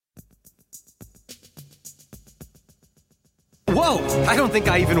Whoa! I don't think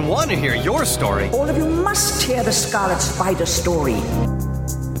I even want to hear your story. All of you must hear the Scarlet Spider story.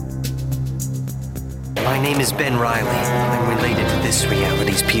 My name is Ben Reilly. I'm related to this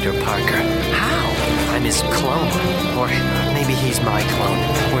reality's Peter Parker. How? I'm his clone. Or maybe he's my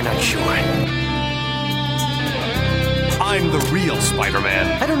clone. We're not sure. I'm the real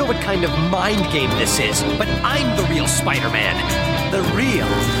Spider-Man. I don't know what kind of mind game this is, but I'm the real Spider-Man. The real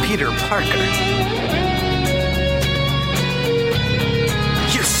Peter Parker.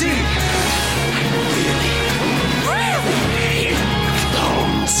 You see, really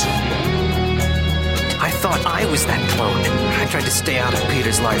clones. I thought I was that clone. I tried to stay out of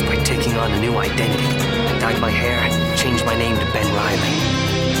Peter's life by taking on a new identity. I dyed my hair, changed my name to Ben Reilly.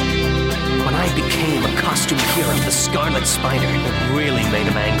 When I became a costume hero, the Scarlet Spider, it really made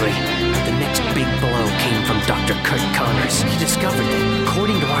him angry. The next big blow came from Dr. Kurt Connors. He discovered that,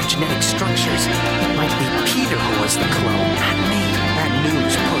 according to our genetic structures, it might be Peter who was the clone, not me. That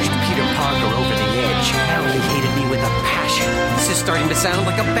news pushed Peter Parker over the edge. Now he hated me with a passion. This is starting to sound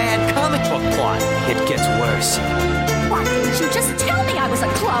like a bad comic book plot. It gets worse. Why didn't you just tell me I was a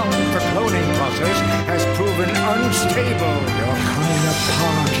clone? The cloning process has proven unstable. You're coming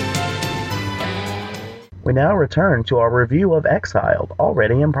apart. We now return to our review of Exiled,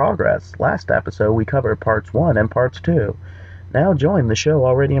 already in progress. Last episode we covered Parts 1 and Parts 2. Now join the show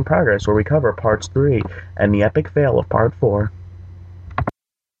already in progress where we cover Parts 3 and the epic fail of Part 4.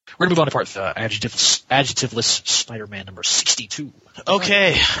 We're going to move on to part adjectiveless Spider-Man number 62.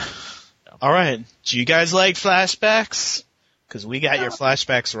 Okay. All right. Do you guys like flashbacks? Because we got your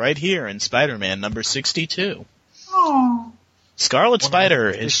flashbacks right here in Spider-Man number 62. Oh. Scarlet Spider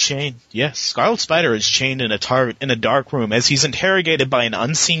is chained. Yes, Scarlet Spider is chained in a dark room as he's interrogated by an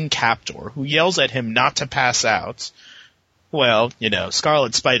unseen captor who yells at him not to pass out. Well, you know,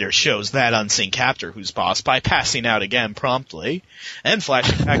 Scarlet Spider shows that unseen captor who's boss by passing out again promptly, and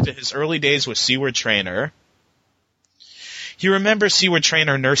flashing back to his early days with Seward Trainer. He remembers Seward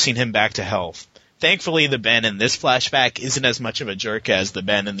Trainer nursing him back to health. Thankfully, the Ben in this flashback isn't as much of a jerk as the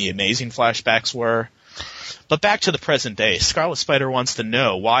Ben in the Amazing flashbacks were. But back to the present day, Scarlet Spider wants to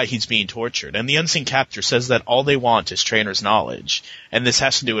know why he's being tortured, and the unseen captor says that all they want is Trainer's knowledge, and this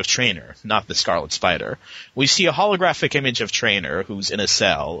has to do with Trainer, not the Scarlet Spider. We see a holographic image of Trainer, who's in a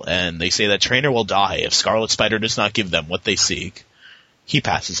cell, and they say that Trainer will die if Scarlet Spider does not give them what they seek. He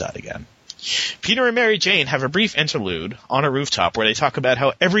passes out again. Peter and Mary Jane have a brief interlude on a rooftop where they talk about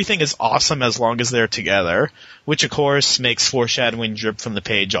how everything is awesome as long as they're together, which of course makes foreshadowing drip from the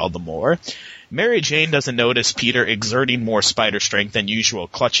page all the more. Mary Jane doesn't notice Peter exerting more spider strength than usual,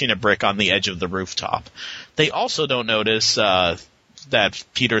 clutching a brick on the edge of the rooftop. They also don't notice that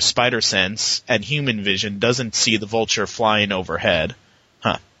Peter's spider sense and human vision doesn't see the vulture flying overhead.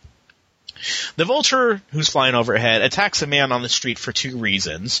 The vulture, who's flying overhead, attacks a man on the street for two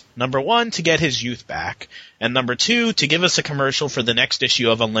reasons. Number one, to get his youth back, and number two, to give us a commercial for the next issue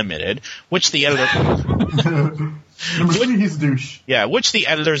of Unlimited, which the editor... Number three, he's a douche. Yeah, which the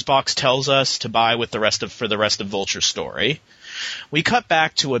editor's box tells us to buy with for the rest of Vulture's story. We cut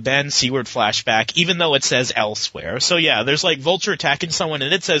back to a Ben Seward flashback, even though it says elsewhere. So yeah, there's like Vulture attacking someone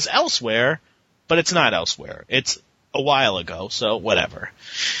and it says elsewhere, but it's not elsewhere. It's a while ago, so whatever.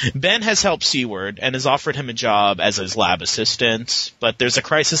 Ben has helped Seward and has offered him a job as his lab assistant, but there's a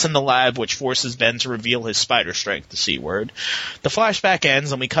crisis in the lab which forces Ben to reveal his spider strength to Seward. The flashback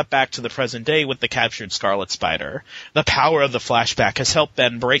ends and we cut back to the present day with the captured Scarlet Spider. The power of the flashback has helped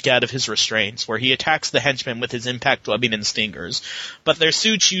Ben break out of his restraints, where he attacks the henchmen with his impact webbing and stingers, but their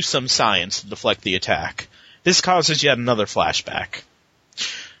suits use some science to deflect the attack. This causes yet another flashback.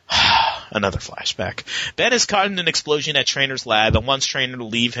 Another flashback. Ben is caught in an explosion at Trainer's lab and wants Trainer to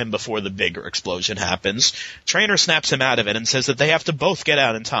leave him before the bigger explosion happens. Trainer snaps him out of it and says that they have to both get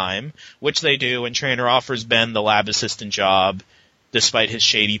out in time, which they do, and Trainer offers Ben the lab assistant job, despite his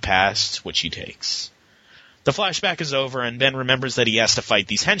shady past, which he takes. The flashback is over, and Ben remembers that he has to fight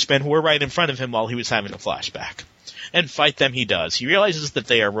these henchmen who were right in front of him while he was having a flashback. And fight them he does. He realizes that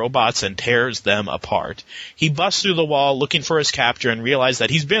they are robots and tears them apart. He busts through the wall looking for his captor and realizes that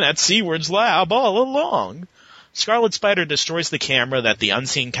he's been at Seward's lab all along. Scarlet Spider destroys the camera that the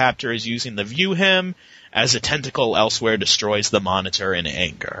unseen captor is using to view him, as a tentacle elsewhere destroys the monitor in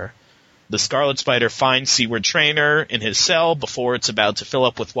anger. The Scarlet Spider finds Seward Trainer in his cell before it's about to fill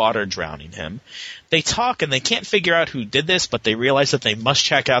up with water, drowning him. They talk and they can't figure out who did this, but they realize that they must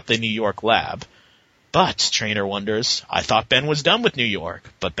check out the New York lab. But, Trainer wonders, I thought Ben was done with New York,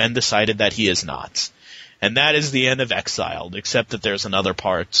 but Ben decided that he is not. And that is the end of Exiled, except that there's another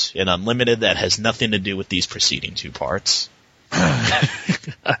part in Unlimited that has nothing to do with these preceding two parts.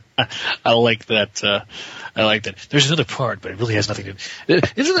 I like that. I like that. There's another part, but it really has nothing to.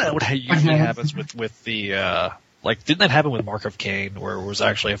 Isn't that what usually happens with the didn't that happen with Mark of Cain, where it was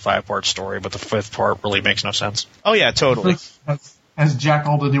actually a 5-part story, but the 5th part really makes no sense? Oh yeah, totally. Has jack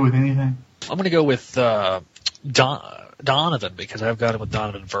all to do with anything. I'm going to go with Donovan, because I've got him with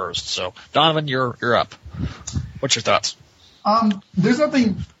Donovan first. So Donovan, you're up. What's your thoughts? There's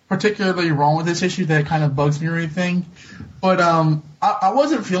nothing particularly wrong with this issue that kind of bugs me or anything, but I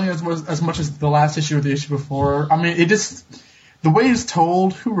wasn't feeling as much as the last issue or the issue before. I mean, the way it's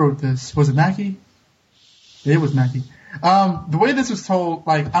told. Who wrote this? Was it Mackie? It was Mackie. The way this was told,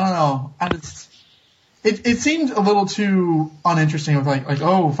 I don't know. It seemed a little too uninteresting.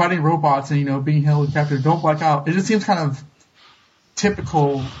 With fighting robots and being held captive. Don't black out. It just seems kind of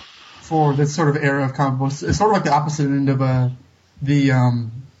typical for this sort of era of comic books. It's sort of like the opposite end of the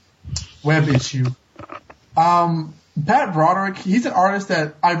web issue. Pat Broderick, he's an artist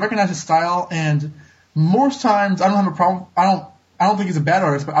that I recognize his style, and most times I don't have a problem. I don't think he's a bad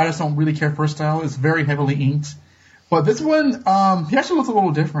artist, but I just don't really care for his style. It's very heavily inked. But this one, he actually looks a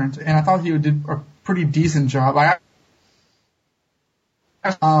little different, and I thought he did a pretty decent job. I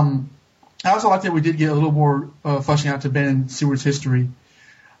also like that we did get a little more fleshing out to Ben Seward's history.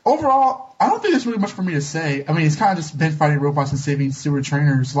 Overall, I don't think there's really much for me to say. I mean, it's kind of just Ben fighting robots and saving Seward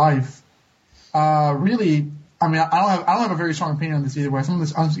Trainer's life. Really, I mean, I don't have a very strong opinion on this either way. I'm going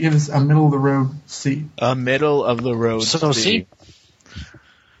to give this a middle of the road C. A middle of the road C. C.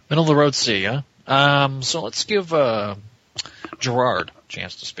 Middle of the road C, huh? So let's give Gerard a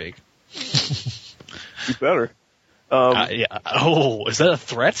chance to speak. You better. Yeah. Oh, is that a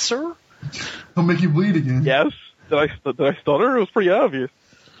threat, sir? He'll make you bleed again. Yes. Did I stutter? It was pretty obvious.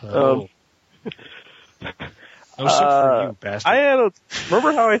 Oh. No shit for you, bastard.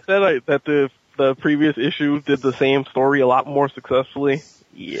 Remember how I said that the previous issue did the same story a lot more successfully?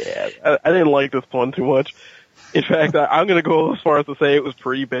 Yeah, I didn't like this one too much. In fact, I'm going to go as far as to say it was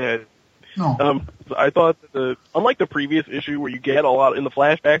pretty bad. No. I thought that unlike the previous issue where you get a lot in the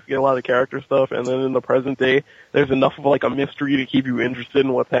flashbacks, you get a lot of character stuff, and then in the present day, there's enough of a mystery to keep you interested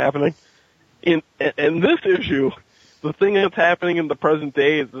in what's happening. In this issue, the thing that's happening in the present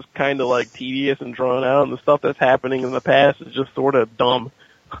day is just kind of tedious and drawn out, and the stuff that's happening in the past is just sort of dumb.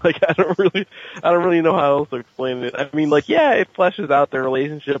 I don't really know how else to explain it. I mean, it fleshes out their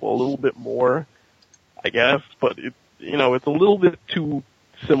relationship a little bit more, I guess, but it's a little bit too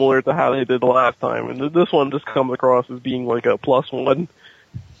similar to how they did the last time, and this one just comes across as being a +1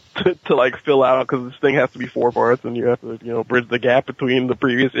 to fill out, because this thing has to be 4 parts, and you have to bridge the gap between the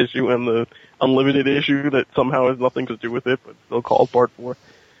previous issue and the unlimited issue that somehow has nothing to do with it, but still called part 4.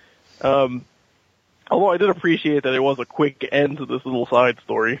 Although I did appreciate that it was a quick end to this little side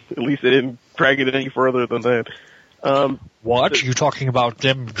story. At least they didn't drag it any further than that. What? You talking about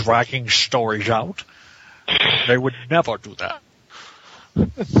them dragging stories out? They would never do that.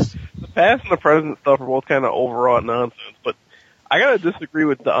 The past and the present stuff are both kind of overwrought nonsense, but I gotta disagree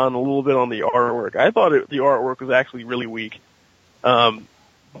with Don a little bit on the artwork. I thought the artwork was actually really weak.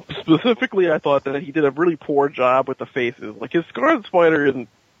 Specifically, I thought that he did a really poor job with the faces. His Scarlet Spider isn't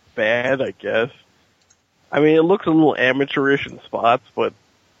bad, I guess. I mean, it looks a little amateurish in spots, but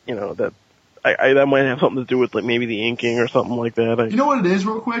that might have something to do with maybe the inking or something like that. You know what it is,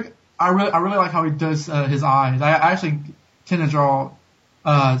 real quick? I really like how he does his eyes. I actually tend to draw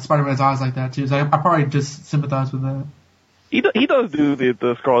Spider-Man's eyes like that too. So I probably just sympathize with that. He does do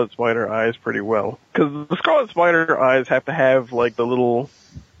the Scarlet Spider eyes pretty well, because the Scarlet Spider eyes have to have the little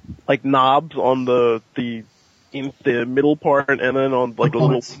knobs on the middle part, and then on the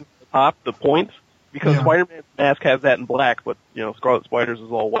little top, the points. Because Spider-Man's mask has that in black, but Scarlet Spider's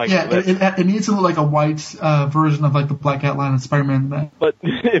is all white. Yeah, it needs to look like a white version of the black outline of Spider-Man mask. But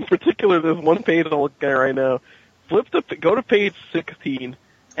in particular, there's one page I'm looking at right now. Go to page 16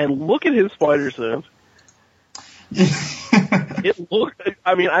 and look at his spider sense. It looks.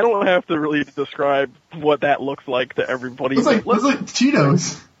 I mean, I don't have to really describe what that looks like to everybody. It's like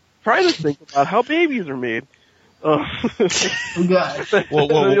Cheetos. Try to think about how babies are made. Oh God.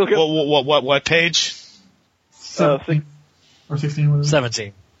 What page? 17 or 16. Whatever.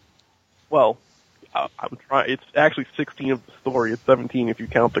 17. Well, I'm trying. It's actually 16 of the story. It's 17 if you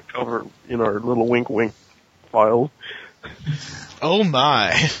count the cover in our little wink file. Oh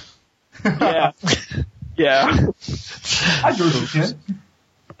my. Yeah. Yeah. I drew some shit.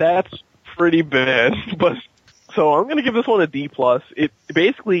 That's pretty bad, but. So I'm going to give this one a D+. It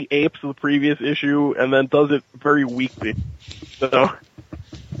basically apes the previous issue and then does it very weakly. So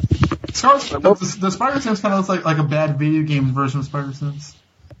the Spider-Sense kind of looks like a bad video game version of Spider-Sense.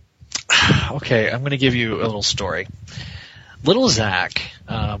 Okay, I'm going to give you a little story. Little Zach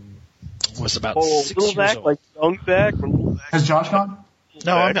was about Oh, 6 little years Zach, old. like young Zach? Or little Zach? Has Josh gone?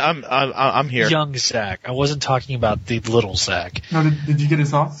 No, I'm here. Young Zach. I wasn't talking about the little Zach. No, did you get his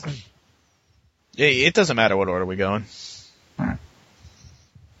thoughts? It doesn't matter what order we go in. Alright.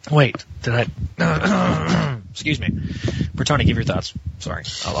 Wait, did I? Excuse me, Bertoni, give your thoughts. Sorry,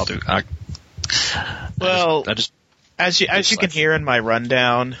 I'll do. Well, I just as you can hear in my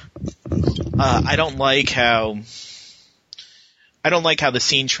rundown, I don't like how the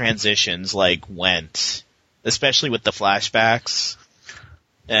scene transitions went, especially with the flashbacks.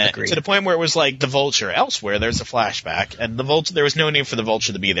 To the point where it was like the Vulture. Elsewhere, there's a flashback, and the Vulture. There was no need for the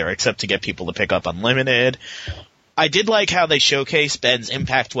Vulture to be there except to get people to pick up Unlimited. I did like how they showcased Ben's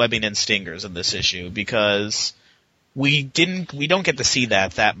impact webbing and stingers in this issue, because we don't get to see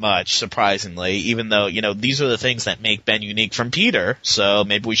that much, surprisingly, even though, these are the things that make Ben unique from Peter, so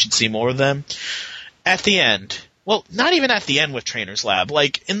maybe we should see more of them. At the end, well, not even at the end with Trainer's Lab,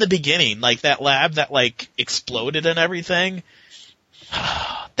 in the beginning, that lab that, exploded and everything,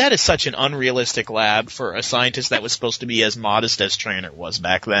 that is such an unrealistic lab for a scientist that was supposed to be as modest as Trainer was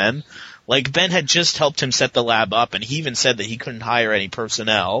back then. Ben had just helped him set the lab up, and he even said that he couldn't hire any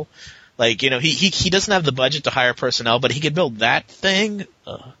personnel. He doesn't have the budget to hire personnel, but he could build that thing.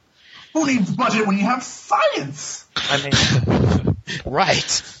 Who needs budget when you have science? I mean,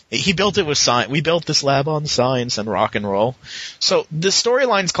 right. He built it with science. We built this lab on science and rock and roll. So the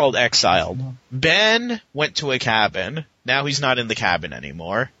storyline's called Exiled. Ben went to a cabin. Now he's not in the cabin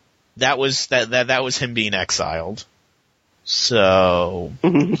anymore. That was him being exiled. So,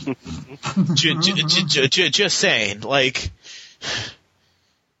 just saying,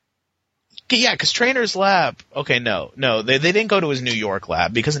 yeah, because Trainer's Lab. Okay, no, they didn't go to his New York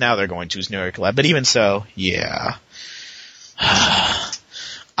lab, because now they're going to his New York lab. But even so, yeah,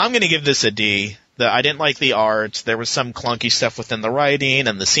 I'm gonna give this a D. I didn't like the art. There was some clunky stuff within the writing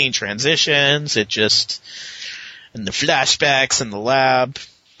and the scene transitions. And the flashbacks and the lab.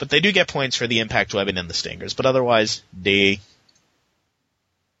 But they do get points for the impact webbing and the stingers. But otherwise, D.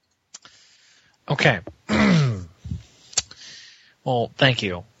 Okay. Well, thank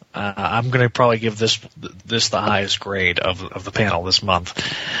you. I'm going to probably give this the highest grade of the panel this month.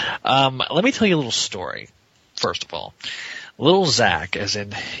 Let me tell you a little story, first of all. Little Zach, as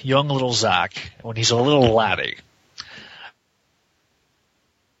in young little Zach, when he's a little laddie.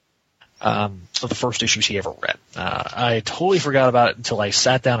 Of the first issues he ever read. I totally forgot about it until I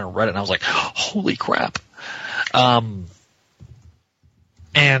sat down and read it, and I was like, holy crap. And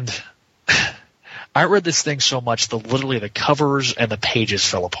I read this thing so much that literally the covers and the pages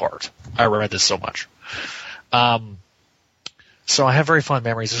fell apart. I read this so much. So I have very fond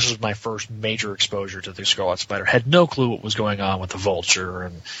memories. This was my first major exposure to the Scarlet Spider. Had no clue what was going on with the Vulture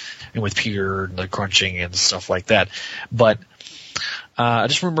and with Peter and the crunching and stuff like that. But I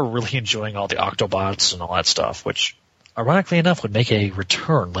just remember really enjoying all the Octobots and all that stuff, which, ironically enough, would make a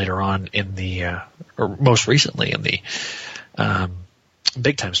return later on in the, or most recently in the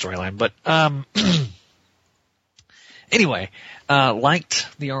big time storyline. But anyway, liked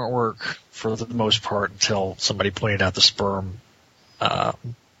the artwork for the most part until somebody pointed out the sperm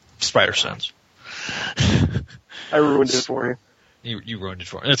spider sense. I ruined it for you. You ruined it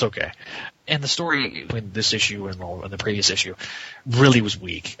for me. It's okay. And the story in this issue and the previous issue really was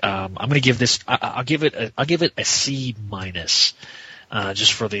weak. I'm going to give this. I'll give it a C minus,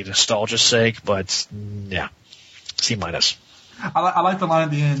 just for the nostalgia's sake. But yeah, C minus. I like the line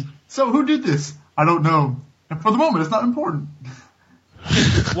at the end. So who did this? I don't know. And for the moment, it's not important.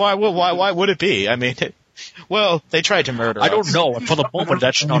 Why would it be? I mean, well, they tried to murder us. I don't know, and for the moment,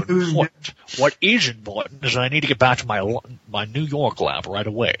 that's not important. What is important is I need to get back to my New York lab right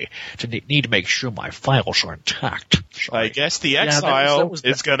away. Need to make sure my files are intact. Sorry. I guess the exile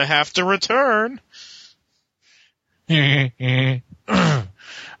is going to have to return. That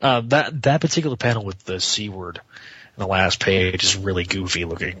particular panel with the C word in the last page is really goofy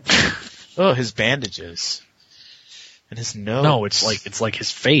looking. Oh, his bandages. And his nose. No, it's like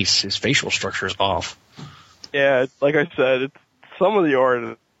his face. His facial structure is off. Yeah, like I said, some of the art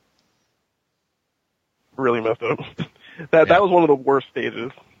is really messed up. That was one of the worst pages.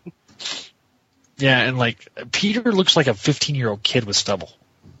 Yeah, and Peter looks like a 15-year-old kid with stubble.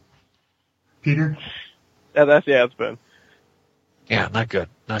 Peter? Yeah, it's Ben. Yeah, not good.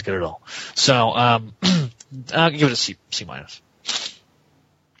 Not good at all. So, I'll give it a C minus.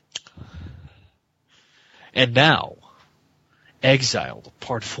 And now, Exiled,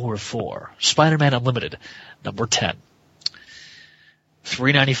 Part 4 of 4, Spider-Man Unlimited, number 10.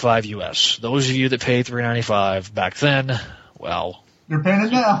 $3.95 US. Those of you that paid $3.95 back then, well, you're paying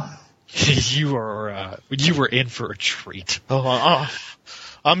it now. you were in for a treat.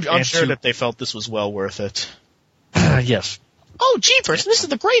 I'm sure that they felt this was well worth it. Yes. Oh, jeepers, this is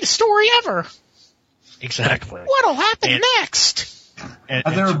the greatest story ever. Exactly. What'll happen next? And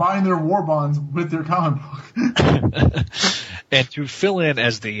they were buying their war bonds with their comic book. And to fill in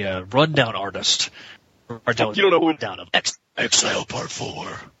as the rundown artist, you don't know who down of Exile Part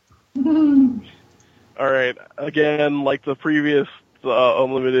 4. All right, again, like the previous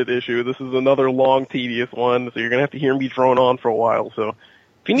Unlimited issue, this is another long, tedious one, so you're gonna have to hear me drone on for a while. So,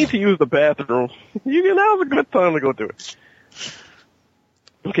 if you need to use the bathroom, now's a good time to go do it.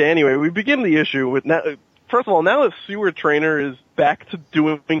 Okay, anyway, we begin the issue with first of all, now that Seward Trainer is back to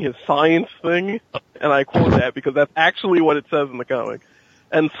doing his science thing, and I quote that because that's actually what it says in the comic,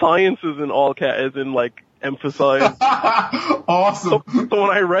 and science is in all is in like emphasized. Awesome. So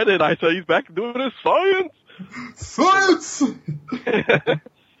when I read it, I said he's back to doing his science. Science.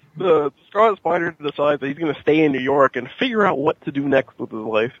 The Scarlet Spider decides that he's going to stay in New York and figure out what to do next with his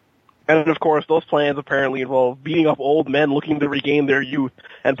life. And of course, those plans apparently involve beating up old men looking to regain their youth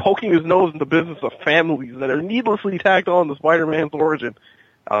and poking his nose in the business of families that are needlessly tacked on to Spider-Man's origin.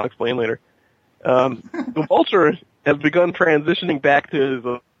 I'll explain later. The Vulture has begun transitioning back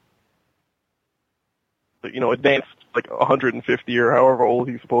to his, advanced, like 150 or however old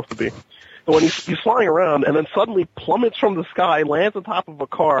he's supposed to be. So when he's flying around and then suddenly plummets from the sky, lands on top of a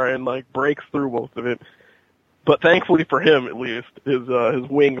car, and like breaks through most of it. But thankfully for him, at least, his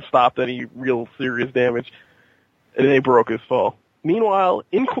wing stopped any real serious damage, and they broke his fall. Meanwhile,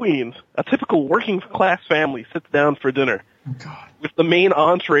 in Queens, a typical working-class family sits down for dinner. Oh, God. With the main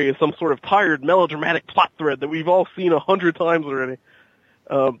entree is some sort of tired, melodramatic plot thread that we've all seen 100 times already.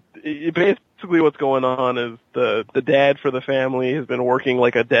 Basically what's going on is the dad for the family has been working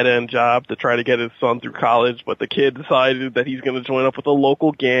like a dead-end job to try to get his son through college, but the kid decided that he's going to join up with a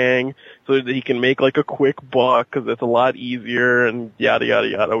local gang so that he can make like a quick buck because it's a lot easier and yada, yada,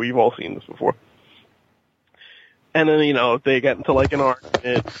 yada. We've all seen this before. And then, they get into like an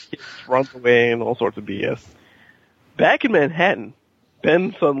argument, he runs away and all sorts of BS. Back in Manhattan,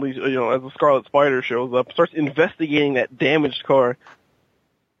 Ben suddenly, as the Scarlet Spider shows up, starts investigating that damaged car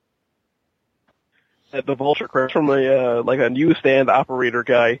that the Vulture crashed from a newsstand operator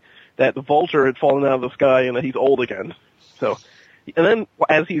guy, that the Vulture had fallen out of the sky and that he's old again. So, and then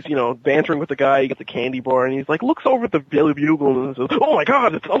as he's, bantering with the guy, he gets a candy bar and he's like, looks over at the Daily Bugle and says, oh my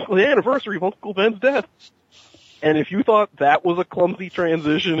God, it's the anniversary of Uncle Ben's death. And if you thought that was a clumsy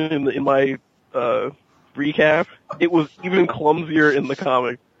transition in my recap, it was even clumsier in the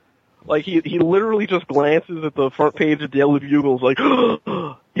comic. Like, he literally just glances at the front page of Daily Bugle's like,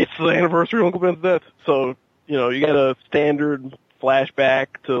 oh, it's the anniversary of Uncle Ben's death. So, you get a standard flashback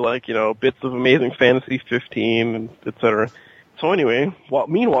to, bits of Amazing Fantasy 15, et cetera. So anyway,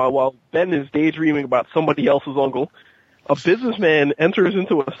 meanwhile, while Ben is daydreaming about somebody else's uncle, a businessman enters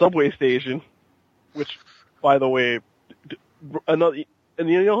into a subway station, which, by the way, and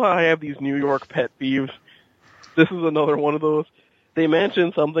you know how I have these New York pet peeves? This is another one of those. They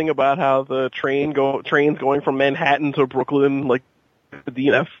mentioned something about how the train's going from Manhattan to Brooklyn, like the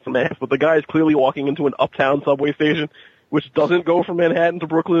DNF from Manhattan, but the guy is clearly walking into an uptown subway station, which doesn't go from Manhattan to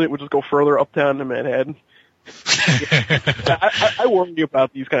Brooklyn, it would just go further uptown to Manhattan. I worry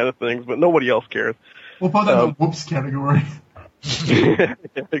about these kind of things, but nobody else cares. We'll put that in the whoops category. Yeah,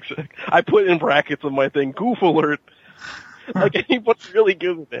 exactly. I put in brackets of my thing, goof alert. Like anybody really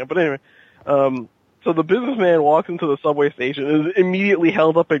gives a damn. But anyway, so the businessman walks into the subway station and is immediately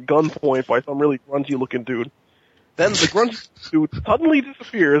held up at gunpoint by some really grungy looking dude. Then the grungy dude suddenly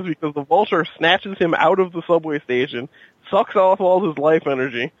disappears because the Vulture snatches him out of the subway station, sucks off all his life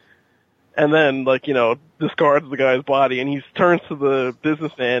energy, and then, discards the guy's body, and he turns to the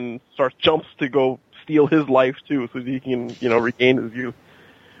businessman and jumps to go steal his life too, so that he can, regain his youth.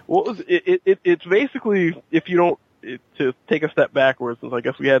 Well, it's basically, if you don't, to take a step backwards, since I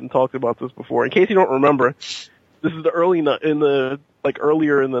guess we hadn't talked about this before. In case you don't remember, this is earlier in the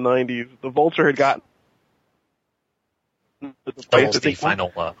 90s. The Vulture had gotten it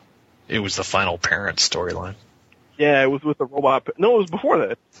was the final Parent storyline. Yeah, it was with the robot. No, it was before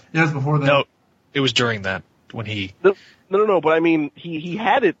that. Yeah, it was before that. No, it was during that when he. No. But I mean, he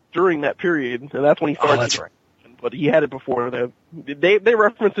had it during that period, and that's when he started. Oh, that's right. But he had it before that. They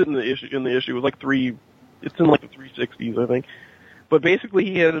reference it in the issue. It was it's in like the 360s, I think. But basically,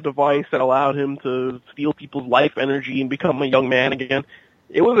 he had a device that allowed him to steal people's life energy and become a young man again.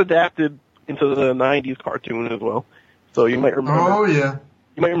 It was adapted into the 90s cartoon as well. So you might remember. Oh, yeah.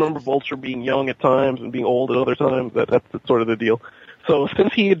 You might remember Vulture being young at times and being old at other times. That's sort of the deal. So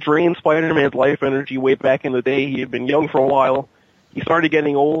since he had drained Spider-Man's life energy way back in the day, he had been young for a while. he started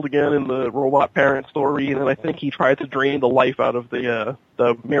getting old again in the robot parent story, and then I think he tried to drain the life out of the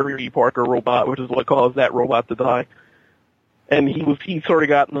Mary Parker robot, which is what caused that robot to die. And he sort of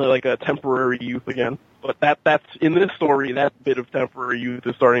got into like a temporary youth again. But that's in this story, that bit of temporary youth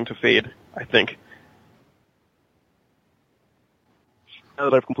is starting to fade, I think. Now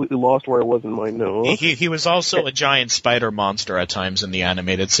that I've completely lost where I was in my notes. He was also a giant spider monster at times in the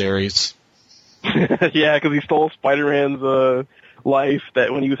animated series. Yeah, because he stole Spider-Man's life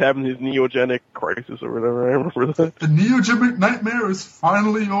that when he was having his neogenic crisis or whatever. I remember that. The neogenic nightmare is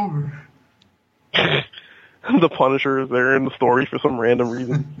finally over. The Punisher is there in the story for some random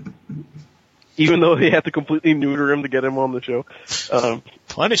reason. Even though they had to completely neuter him to get him on the show.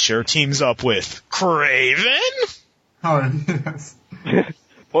 Punisher teams up with Kraven? Oh, yes.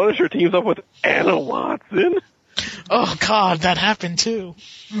 Punisher teams up with Anna Watson. Oh, God, that happened too.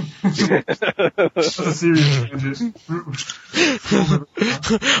 That's a serious tangent.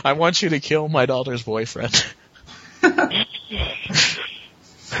 I want you to kill my daughter's boyfriend.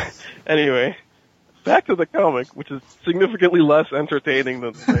 Anyway, back to the comic, which is significantly less entertaining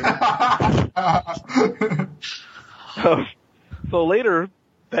than the thing. So later,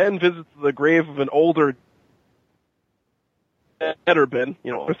 Ben visits the grave of an older better Ben,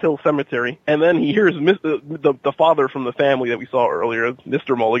 Forest Hill Cemetery, and then he hears the father from the family that we saw earlier,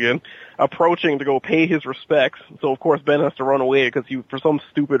 Mr. Mulligan, approaching to go pay his respects. So of course Ben has to run away because he, for some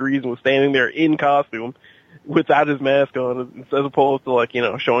stupid reason, was standing there in costume without his mask on, as opposed to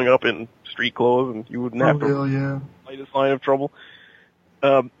showing up in street clothes, and you wouldn't have to fight a sign of trouble.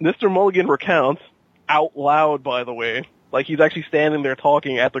 Mr. Mulligan recounts out loud, by the way, like he's actually standing there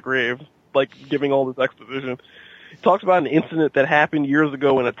talking at the grave, like giving all this exposition. He talks about an incident that happened years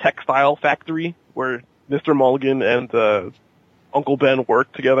ago in a textile factory where Mr. Mulligan and Uncle Ben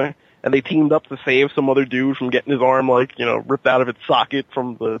worked together, and they teamed up to save some other dude from getting his arm, ripped out of its socket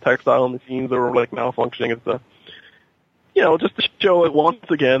from the textile machines that were, malfunctioning and stuff. Just to show it once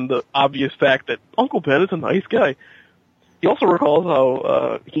again the obvious fact that Uncle Ben is a nice guy. He also recalls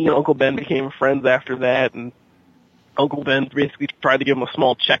how he and Uncle Ben became friends after that, and Uncle Ben basically tried to give him a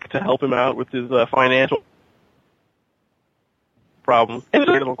small check to help him out with his financial problem. And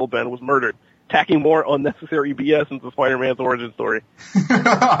Uncle Ben was murdered, tacking more unnecessary BS into Spider-Man's origin story.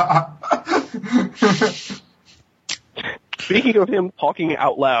 Speaking of him talking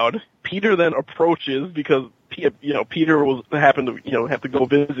out loud, Peter then approaches because Peter happened to have to go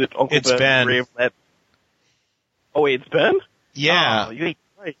visit Uncle Ben's grave. Oh wait, it's Ben? Yeah. Oh,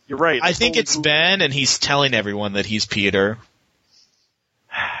 you're right. I think it's Ben, and he's telling everyone that he's Peter.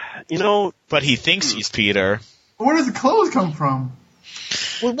 But he thinks he's Peter. Where does the clothes come from?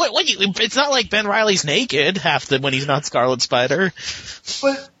 Well, it's not like Ben Reilly's naked when he's not Scarlet Spider.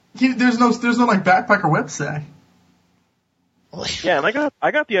 But there's no backpack or web sack. Yeah, and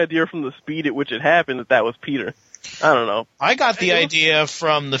I got the idea from the speed at which it happened that was Peter. I don't know. I got the idea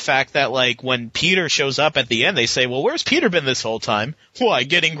from the fact that, when Peter shows up at the end, they say, well, where's Peter been this whole time? Why,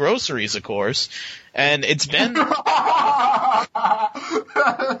 getting groceries, of course. And it's Ben. And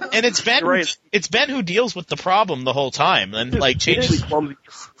it's Ben. Right. It's Ben who deals with the problem the whole time, and changes.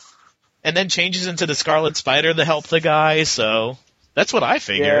 And then changes into the Scarlet Spider to help the guy. So that's what I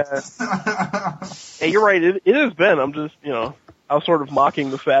figured. Yeah. Hey, you're right. It is Ben. I'm just, I was sort of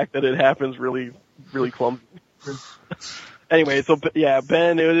mocking the fact that it happens really, really clumsy. Anyway, so yeah,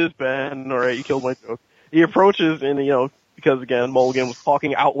 Ben. It is Ben. All right, you killed my joke. He approaches, and because again, Mulligan was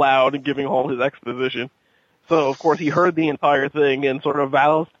talking out loud and giving all his exposition. So, of course, he heard the entire thing and sort of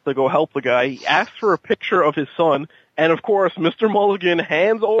vows to go help the guy. He asks for a picture of his son, and of course, Mr. Mulligan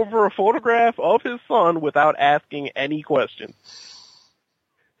hands over a photograph of his son without asking any questions.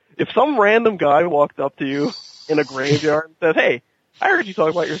 If some random guy walked up to you in a graveyard and said, hey, I heard you talk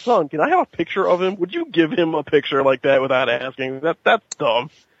about your son, can I have a picture of him? Would you give him a picture like that without asking? That's dumb.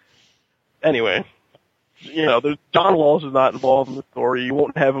 Anyway. John Walsh is not involved in the story. You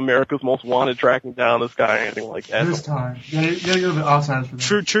won't have America's Most Wanted tracking down this guy or anything like that. This time. You gotta go to the Outsiders for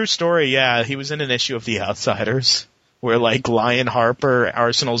that. True story, yeah. He was in an issue of The Outsiders where, Lion Harper,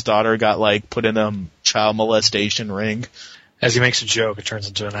 Arsenal's daughter, got, put in a child molestation ring. As he makes a joke, it turns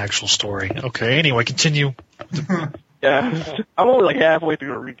into an actual story. Okay, anyway, continue. Yeah. I'm only, halfway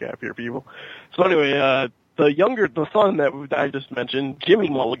through a recap here, people. So anyway, the son that I just mentioned, Jimmy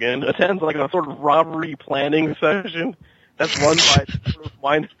Mulligan, attends a sort of robbery planning session that's run by sort of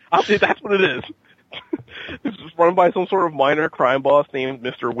that's what it is. It's run by some sort of minor crime boss named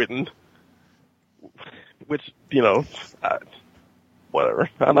Mr. Witten. Which, whatever.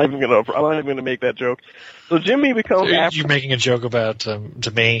 I'm not even gonna make that joke. So Jimmy becomes You're making a joke about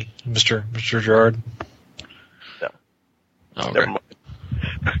to me, Mr. Gerard? Okay. Never mind.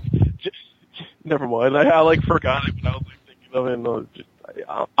 Never mind. I like forgot it when I was like thinking of it. And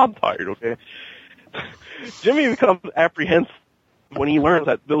I'm tired. Okay. Jimmy becomes apprehensive when he learns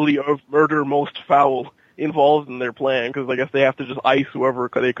that ability of murder most foul involved in their plan, because I guess they have to just ice whoever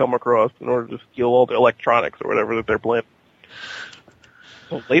they come across in order to steal all the electronics or whatever that they're planning.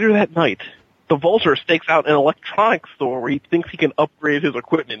 So later that night, the Vulture stakes out an electronics store where he thinks he can upgrade his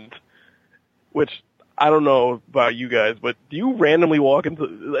equipment, which I don't know about you guys, but do you randomly walk into,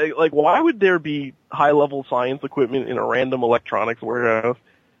 like why would there be high-level science equipment in a random electronics warehouse?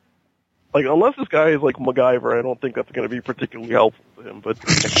 Like, unless this guy is like MacGyver, I don't think that's going to be particularly helpful to him, but...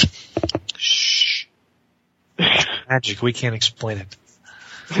 Shh. Magic, we can't explain it.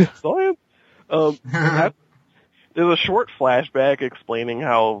 Science? There's a short flashback explaining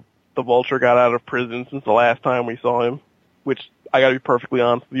how the Vulture got out of prison since the last time we saw him, which, I gotta be perfectly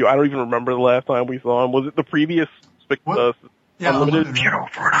honest with you, I don't even remember the last time we saw him. Was it the previous Unlimited?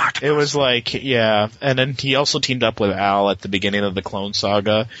 It was like, yeah, and then he also teamed up with Al at the beginning of the Clone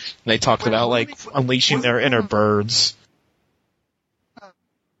Saga, and they talked about, like, unleashing their inner birds.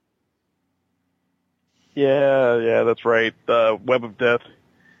 Yeah, that's right. Web of Death.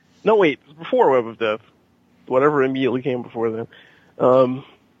 No, wait, it was before Web of Death. Whatever immediately came before then.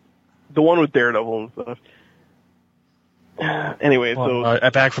 The one with Daredevil and stuff. Anyway,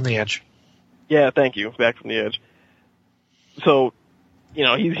 Back from the Edge. Yeah, thank you. Back from the Edge. So, you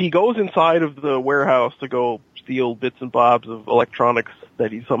know, he goes inside of the warehouse to go steal bits and bobs of electronics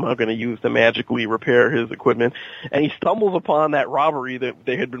that he's somehow going to use to magically repair his equipment, and he stumbles upon that robbery that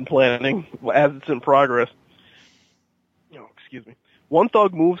they had been planning as it's in progress. Oh, excuse me. One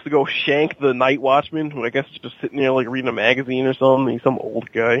thug moves to go shank the night watchman, who I guess is just sitting there like reading a magazine or something. He's some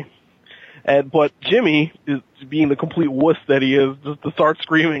old guy. But Jimmy, is being the complete wuss that he is, just to start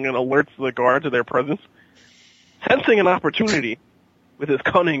screaming and alerts the guard to their presence. Sensing an opportunity with his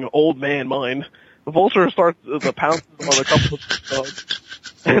cunning old man mind, the Vulture starts to pounce on a couple of thugs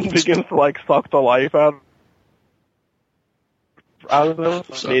and begins to like suck the life out of them,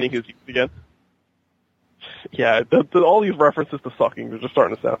 mating his youth again. Yeah, all these references to sucking are just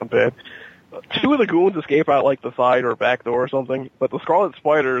starting to sound bad. Two of the goons escape out like the side or back door or something, but the Scarlet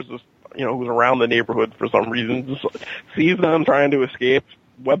Spider is just, you know, who's around the neighborhood for some reason, just sees them trying to escape,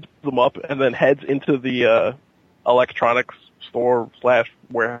 webs them up, and then heads into the electronics store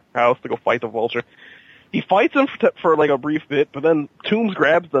 / warehouse to go fight the Vulture. He fights him for like a brief bit, but then Toombs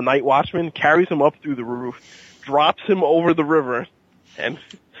grabs the night watchman, carries him up through the roof, drops him over the river, and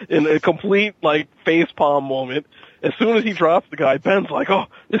in a complete like facepalm moment, as soon as he drops the guy, Ben's like, "Oh,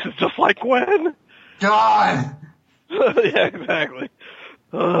 this is just like Gwen." God. Yeah, exactly.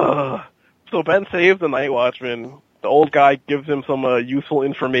 So Ben saves the night watchman. The old guy gives him some useful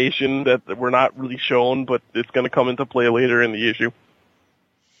information that we're not really shown, but it's going to come into play later in the issue.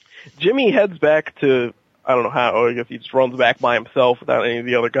 Jimmy heads back to, I don't know how, I guess he just runs back by himself without any of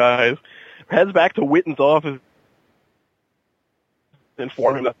the other guys, heads back to Witten's office,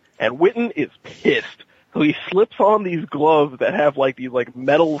 informing him, and Witten is pissed. So he slips on these gloves that have like these like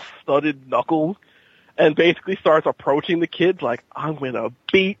metal studded knuckles, and basically starts approaching the kids like, "I'm gonna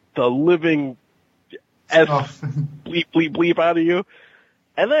beat the living bleep, bleep, bleep out of you."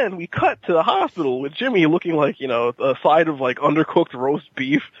 And then we cut to the hospital with Jimmy looking like, you know, a side of like undercooked roast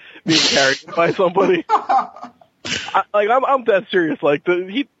beef being carried by somebody. I'm dead serious. Like,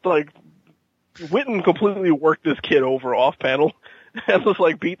 Witten completely worked this kid over off panel and just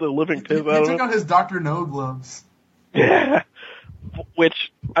like beat the living piss out of him. He took out his Dr. No gloves. Yeah.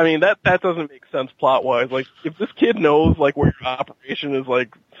 Which, I mean, that doesn't make sense plot-wise. Like, if this kid knows, like, where your operation is,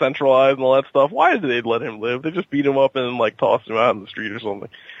 like, centralized and all that stuff, why did they let him live? They just beat him up and, like, tossed him out in the street or something.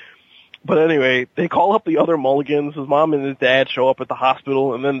 But anyway, they call up the other Mulligans. His mom and his dad show up at the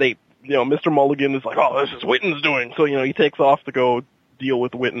hospital, and then they, you know, Mr. Mulligan is like, "Oh, this is Witten's doing." So, you know, he takes off to go deal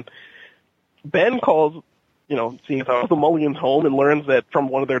with Witten. Ben calls, you know, seeing how the Mulligans home and learns that from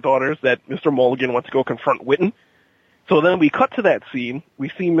one of their daughters that Mr. Mulligan wants to go confront Witten. So then we cut to that scene. We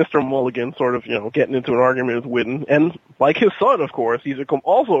see Mr. Mulligan sort of, you know, getting into an argument with Witten. And like his son, of course, he's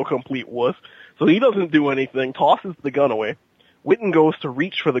also a complete wuss. So he doesn't do anything, tosses the gun away. Witten goes to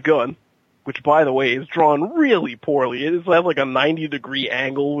reach for the gun, which, by the way, is drawn really poorly. It has like a 90-degree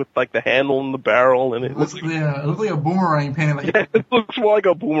angle with like the handle and the barrel. And it looks like a boomerang painted like yeah, it looks more like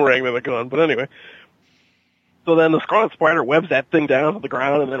a boomerang than a gun. But anyway. So then the Scarlet Spider webs that thing down to the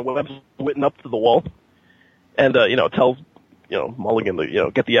ground and then webs Witten up to the wall. And, you know, tells, you know, Mulligan to, you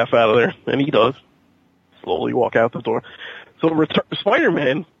know, get the F out of there. And he does. Slowly walk out the door. So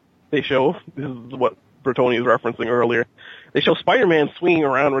Spider-Man, they show, this is what Bertoni was referencing earlier, they show Spider-Man swinging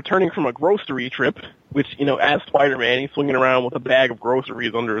around, returning from a grocery trip, which, as Spider-Man, he's swinging around with a bag of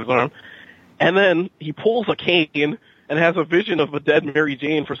groceries under his arm. And then he pulls a cane and has a vision of a dead Mary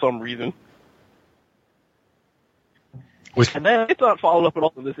Jane for some reason. And then it's not followed up at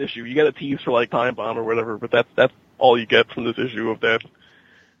all in this issue. You get a tease for, Time Bomb or whatever, but that's all you get from this issue of that.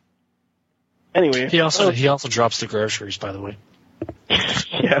 Anyway. He also drops the groceries, by the way.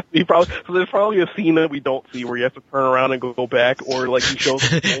 Yeah, so there's probably a scene that we don't see where you have to turn around and go back, or he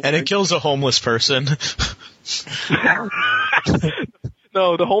shows. And it kills a homeless person.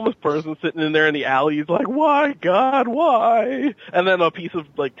 No, the homeless person sitting in there in the alley is like, why, God, why? And then a piece of,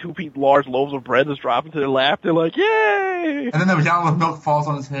 2 large loaves of bread is dropped into their lap. They're like, yay! And then the gallon of milk falls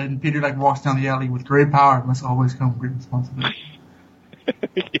on his head, and Peter, walks down the alley with great power. Must always come with great responsibility.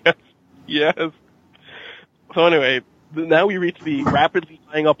 Yes. So anyway, now we reach the rapidly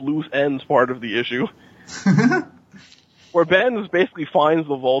tying up loose ends part of the issue. Where Ben basically finds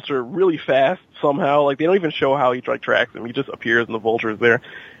the Vulture really fast somehow. They don't even show how he tracks him. He just appears and the Vulture is there.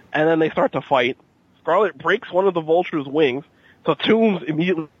 And then they start to fight. Scarlet breaks one of the Vulture's wings, so Toomes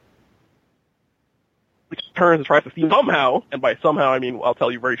immediately turns and tries to see somehow, and by somehow I mean, I'll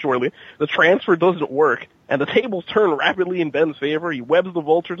tell you very shortly, the transfer doesn't work, and the tables turn rapidly in Ben's favor. He webs the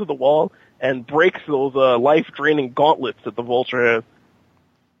Vulture to the wall and breaks those life-draining gauntlets that the Vulture has.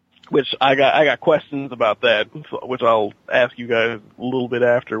 Which I got questions about that, which I'll ask you guys a little bit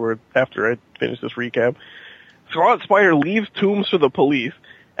after I finish this recap. Scarlet Spider leaves Toomes to the police,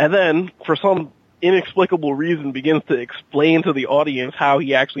 and then, for some inexplicable reason, begins to explain to the audience how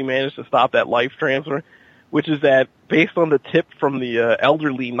he actually managed to stop that life transfer, which is that, based on the tip from the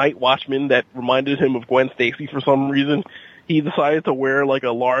elderly night watchman that reminded him of Gwen Stacy for some reason, he decided to wear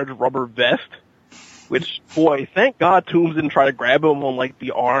a large rubber vest. Which, boy, thank God Toomes didn't try to grab him on,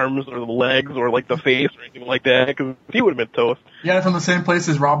 the arms or the legs or, the face or anything like that, because he would have been toast. Yeah, from the same place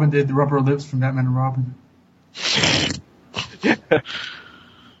as Robin did the rubber lips from Batman and Robin. Yeah.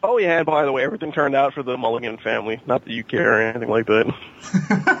 Oh, yeah, and by the way, everything turned out for the Mulligan family. Not that you care or anything like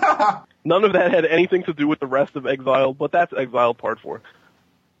that. None of that had anything to do with the rest of Exiled, but that's Exiled Part 4.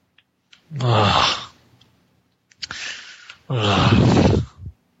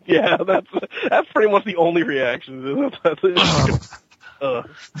 Yeah, that's pretty much the only reaction.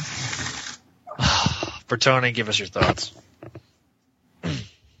 Bertoni, give us your thoughts.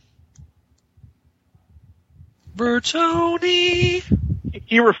 Bertoni!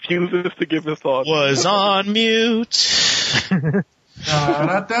 He refuses to give his thoughts. Was on mute.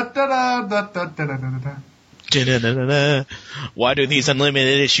 Why do these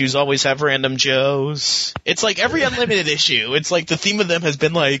unlimited issues always have random Joes? It's every unlimited issue. It's the theme of them has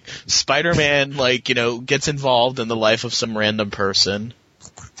been Spider-Man, gets involved in the life of some random person.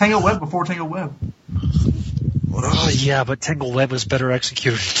 Tangle Web before Tangle Web. Oh, yeah, but Tangle Web was better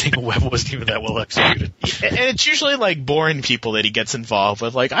executed. Tangle Web wasn't even that well executed. And it's usually boring people that he gets involved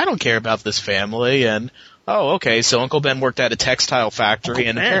with. I don't care about this family, and oh, okay, so Uncle Ben worked at a textile factory,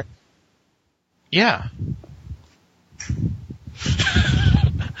 and yeah.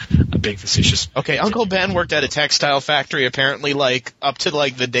 A big facetious. Okay, Uncle Ben worked at a textile factory apparently up to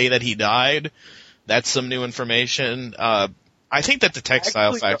the day that he died. That's some new information. I think that the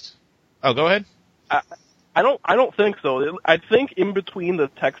textile factory. Oh, go ahead. I don't think so. I think in between the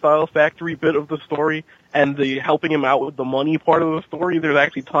textile factory bit of the story and the helping him out with the money part of the story, there's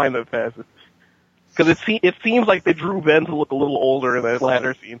actually time that passes. Because it seems like they drew Ben to look a little older in that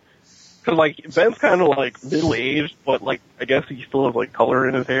latter scene. Because, Ben's kind of, middle-aged, but, I guess he still has, color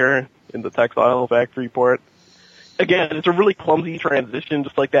in his hair in the textile factory part. Again, it's a really clumsy transition,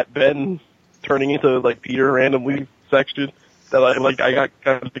 just like that Ben turning into, Peter randomly section that, I got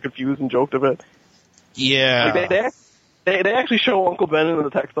kind of confused and joked about. Yeah. They actually show Uncle Ben in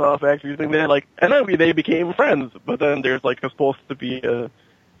the textile factory thing. They're and then they became friends, but then there's, supposed to be a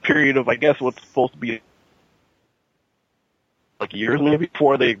period of, I guess, what's supposed to be years maybe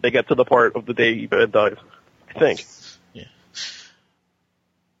before they get to the part of the day Ben dies, I think. Yeah.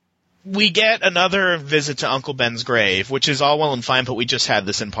 We get another visit to Uncle Ben's grave, which is all well and fine, but we just had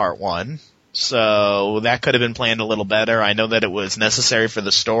this in part 1. So that could have been planned a little better. I know that it was necessary for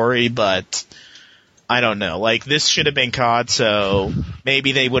the story, but I don't know. This should have been caught, so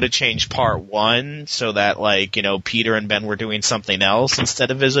maybe they would have changed part 1 so that, Peter and Ben were doing something else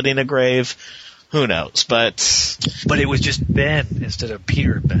instead of visiting a grave. Who knows? But it was just Ben instead of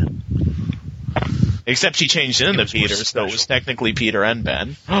Peter and Ben. Except she changed it into Peter, so it was technically Peter and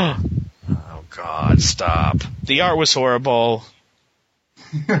Ben. Oh, God, stop. The art was horrible.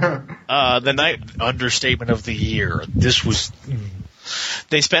 Understatement of the year. This was...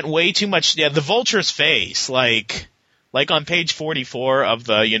 They spent way too much... Yeah, the Vulture's face, on page 44 of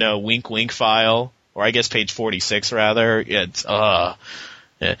the, wink wink file, or I guess page 46 rather. It's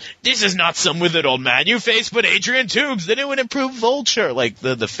this is not some withered old man you face, but Adrian Toombs, the new and improved Vulture. Like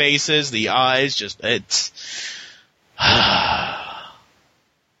the faces, the eyes, just it's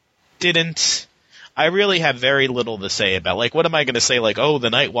didn't. I really have very little to say about, like, what am I going to say? Like, oh, the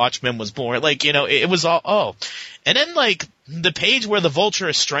Night Watchman was born. Like, you know, it was all, oh. And then, like, the page where the Vulture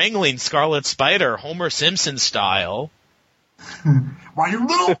is strangling Scarlet Spider, Homer Simpson style. Why you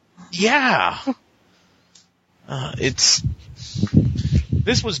little? Yeah. This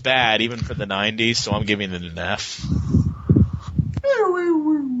was bad, even for the 90s, so I'm giving it an F.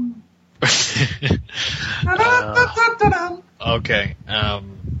 Okay.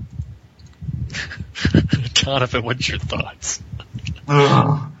 Donovan, what's your thoughts?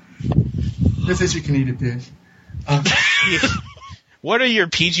 This issue can eat a dish. What are your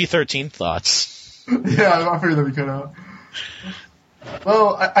PG-13 thoughts? Yeah, I figured that we could have.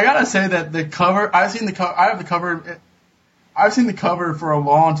 Well, I gotta say that the cover, I've seen the cover for a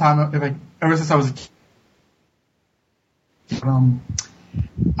long time, ever since I was a kid.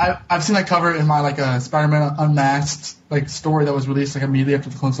 I've seen that cover in my, like, Spider-Man Unmasked, like, story that was released, like, immediately after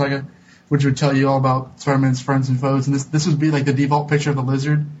the Clone Saga, which would tell you all about Spider-Man's friends and foes, and this would be, like, the default picture of the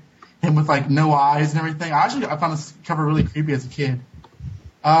Lizard, him with, like, no eyes and everything. I found this cover really creepy as a kid.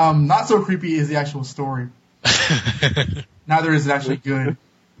 Not so creepy is the actual story. Neither is it actually good.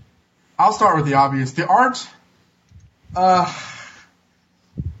 I'll start with the obvious. The art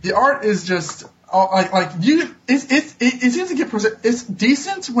is just it seems to get it's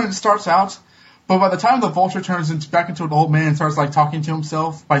decent when it starts out, but by the time the Vulture turns back into an old man and starts, like, talking to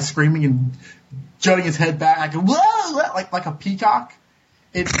himself by screaming and jutting his head back, like, whoa, like a peacock,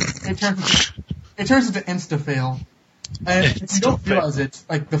 it turns into insta-fail. And if you don't realize it,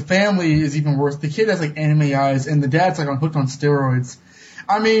 like, the family is even worse. The kid has, like, anime eyes, and the dad's, like, hooked on steroids.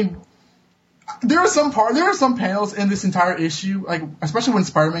 I mean, there are some panels in this entire issue, like, especially when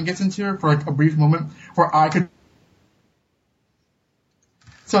Spider-Man gets into it for, like, a brief moment, where I could.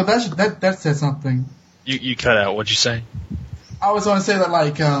 So that says something. You cut out. What'd you say? I was going to say that,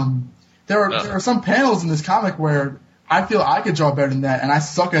 like, there are some panels in this comic where I feel I could draw better than that, and I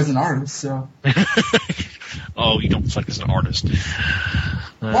suck as an artist. So. Oh, you don't suck as an artist.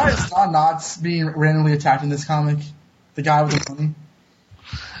 Why is Don Knotts being randomly attacked in this comic? The guy with the money.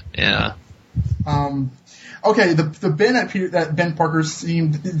 Yeah. Okay, the Ben that Ben Parker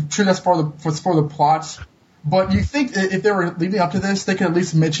seemed true. That's for the plot, but you think if they were leading up to this, they could at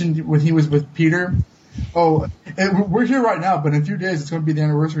least mention when he was with Peter. Oh, we're here right now, but in a few days it's going to be the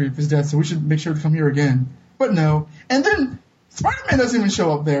anniversary of his death, so we should make sure to come here again. But no, and then Spider-Man doesn't even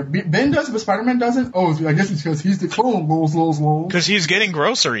show up there. Ben does, but Spider-Man doesn't. Oh, I guess it's because he's the clone. Lol. Because he's getting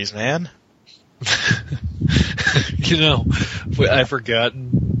groceries, man. You know, I've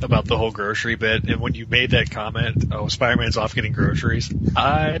forgotten about the whole grocery bit, and when you made that comment, oh, Spider-Man's off getting groceries,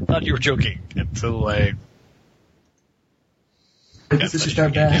 I thought you were joking until I... It's just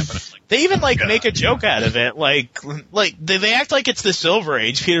that bad. They even, like, make a joke out of it. Like they act like it's the Silver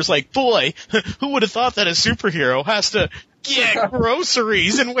Age. Peter's like, boy, who would have thought that a superhero has to get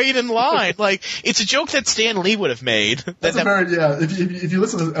groceries and wait in line? Like, it's a joke that Stan Lee would have made. That's very, yeah. If you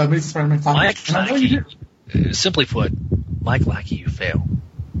listen to Amazing Spider-Man comics, Mike Lackey, simply put, Mike Lackey, you fail.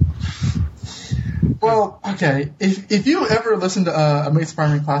 Well, okay. If you ever listen to Amazing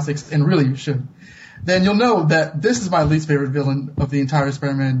Spider-Man classics, and really you should, then you'll know that this is my least favorite villain of the entire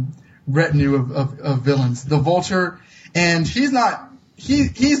Spider-Man retinue of villains. The Vulture, and he's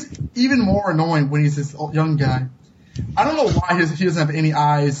even more annoying when he's this young guy. I don't know why he doesn't have any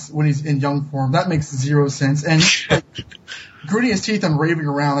eyes when he's in young form. That makes zero sense. And he's, like, gritting his teeth and raving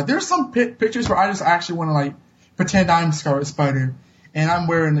around. Like, there's some pictures where I just actually want to, like, pretend I'm Scarlet Spider, and I'm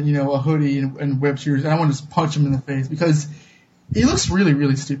wearing, you know, a hoodie and web shoes, and I want to just punch him in the face because he looks really,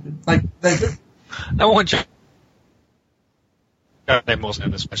 really stupid. Like I want you. I mostly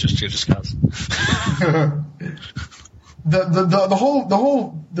have this message to discuss.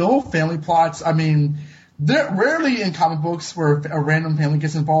 the whole family plots. I mean, rarely in comic books where a random family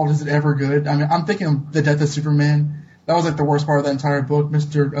gets involved is it ever good. I mean, I'm thinking of the death of Superman. That was, like, the worst part of that entire book.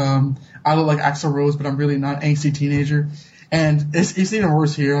 I look like Axl Rose, but I'm really not, angsty teenager. And it's even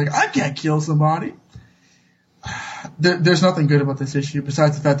worse here. Like, I can't kill somebody. There's nothing good about this issue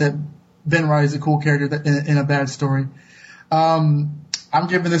besides the fact that Ben Reilly is a cool character in a bad story. I'm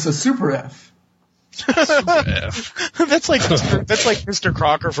giving this a super F. Super F. That's like Mr.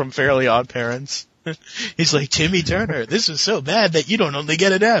 Crocker from Fairly Odd Parents. He's like, Timmy Turner, this is so bad that you don't only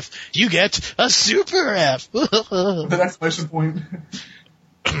get an F, you get a super F. The exclamation point.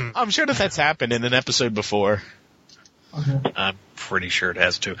 I'm sure that's happened in an episode before. Okay. I'm pretty sure it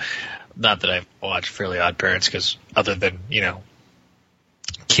has to. Not that I've watched Fairly Odd Parents, because other than,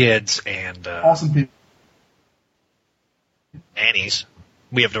 kids and Awesome people. nannies,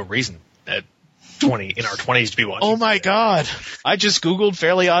 we have no reason in our 20s to be watching. Oh my god! I just googled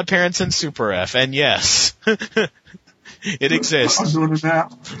Fairly Odd Parents and Super F, and yes, it exists. I'm doing it now.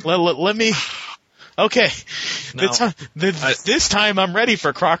 Let me. Okay, No. this time I'm ready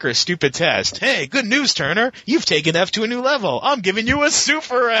for Crocker's stupid test. Hey, good news, Turner! You've taken F to a new level. I'm giving you a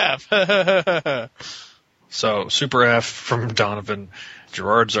Super F. So, Super F from Donovan.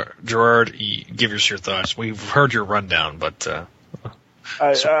 Gerard, give us your thoughts. We've heard your rundown, but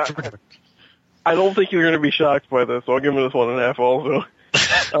I don't think you're going to be shocked by this, so I'll give this 1.5 also.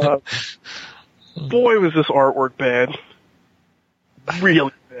 Boy, was this artwork bad.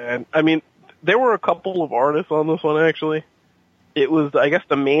 Really bad. I mean, there were a couple of artists on this one, actually. It was, I guess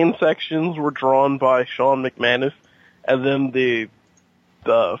the main sections were drawn by Sean McManus, and then the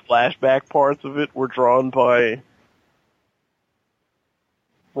flashback parts of it were drawn by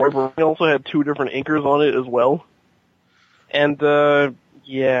Roy Byrne. He also had 2 different inkers on it as well. And,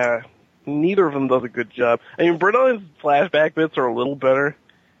 yeah, neither of them does a good job. I mean, Bernard's flashback bits are a little better,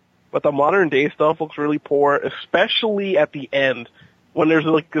 but the modern day stuff looks really poor, especially at the end, when there's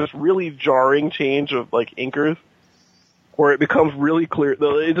like this really jarring change of like inkers, where it becomes really clear.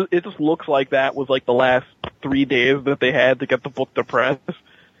 It just looks like that was like the last 3 days that they had to get the book to press.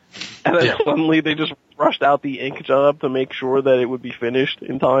 And then suddenly they just rushed out the ink job to make sure that it would be finished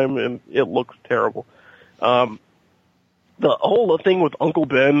in time, and it looks terrible. The whole thing with Uncle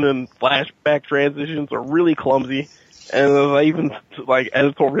Ben and flashback transitions are really clumsy, and as I even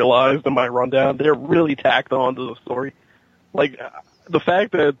editorialized in my rundown, they're really tacked on to the story. Like, the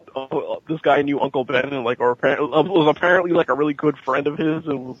fact that this guy knew Uncle Ben and was apparently like a really good friend of his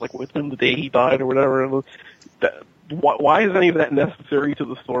and was like with him the day he died or whatever. Why is any of that necessary to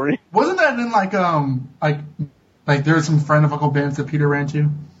the story? Wasn't that in like there was some friend of Uncle Ben's that Peter ran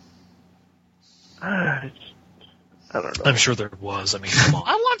to? I don't know. I'm sure there was. I mean, come on.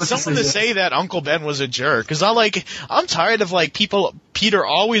 I want someone to say that Uncle Ben was a jerk, because I'm tired of like Peter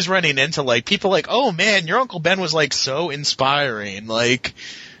always running into like people like, oh man, your Uncle Ben was like so inspiring. Like,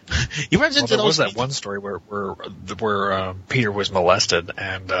 he runs into there was those. that one story where Peter was molested,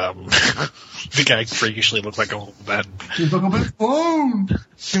 and the guy freakishly looked like Uncle Ben. He's Uncle Ben's clone.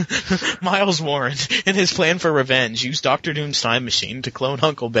 Miles Warren, in his plan for revenge, used Dr. Doom's time machine to clone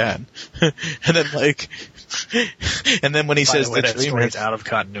Uncle Ben, and then when he says the that story is out of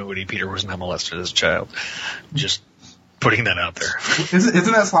continuity, Peter was not molested as a child. Just putting that out there.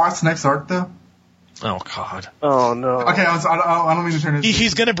 Isn't that Slott's next arc though? Oh God. Oh no. Okay, I don't mean to turn it.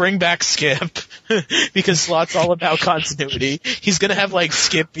 He's gonna bring back Skip because Slott's all about continuity. He's gonna have like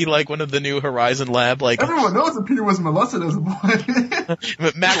Skip be like one of the new Horizon Lab. Like everyone knows that Peter was molested as a boy.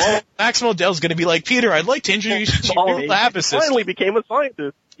 Max Modell's gonna be like, Peter, I'd like to introduce you to your new lab assistant. Finally became a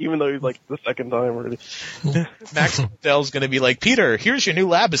scientist, even though he's like the second time already. Max Modell's gonna be like, Peter, here's your new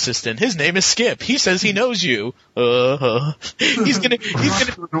lab assistant. His name is Skip. He says he knows you. He's gonna,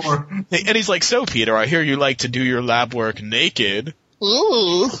 and he's like, so Peter, I hear you like to do your lab work naked.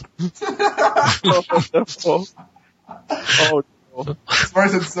 Ooh. Oh no.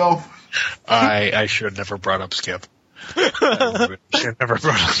 Express itself. I should have never brought up Skip.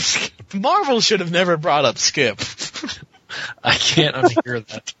 Marvel should have never brought up Skip. I can't unhear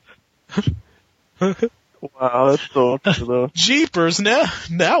that. Wow, that's so true though. Jeepers,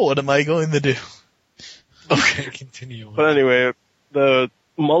 now what am I going to do? Okay, continue. But anyway, the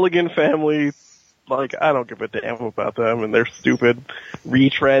Mulligan family, like, I don't give a damn about them and their stupid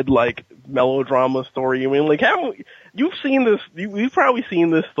retread, like, melodrama story. I mean, like, you've seen this, you've probably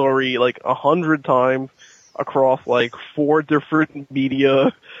seen this story, like, 100 times across, like, 4 different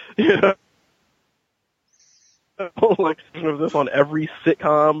media, you know? Like, of this on every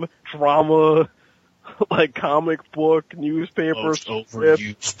sitcom, drama, like comic book, newspaper, most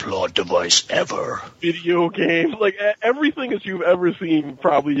overused plot device ever, video games, like everything that you've ever seen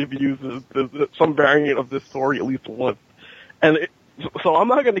probably have used some variant of this story at least once. And so I'm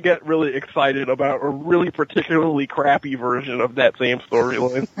not going to get really excited about a really particularly crappy version of that same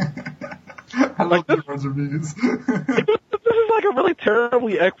storyline. I love these reviews. This is like a really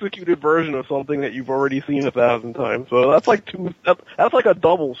terribly executed version of something that you've already seen 1,000 times. So that's like that's like a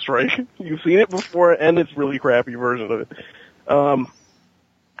double strike. You've seen it before, and it's really crappy version of it.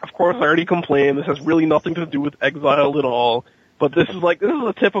 Of course, I already complained. This has really nothing to do with Exile at all. But this is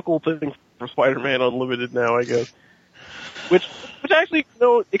a typical thing for Spider-Man Unlimited now, I guess. Which actually,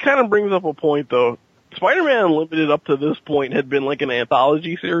 it kind of brings up a point though. Spider-Man Unlimited up to this point had been like an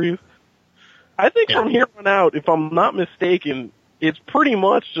anthology series. I think from here on out, if I'm not mistaken, it's pretty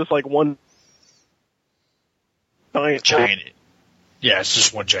much just like one giant. Yeah, it's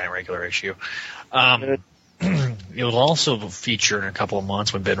just one giant regular issue. It will also feature in a couple of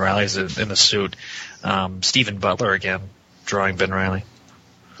months when Ben Reilly's in the suit, Stephen Butler again drawing Ben Reilly.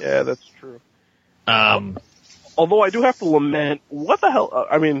 Yeah, that's true. Although I do have to lament, what the hell?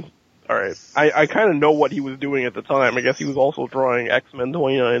 I mean, all right, I kind of know what he was doing at the time. I guess he was also drawing X-Men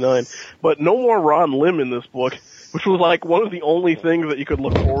 2099, but no more Ron Lim in this book, which was like one of the only things that you could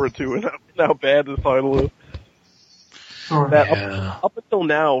look forward to, and how bad this title is. Up until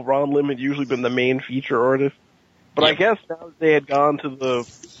now, Ron Lim had usually been the main feature artist, but I guess now that they had gone to the,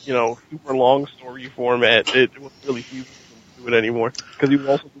 super long story format, it wasn't really feasible to do it anymore, because he was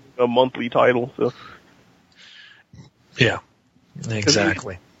also doing a monthly title, so. Yeah,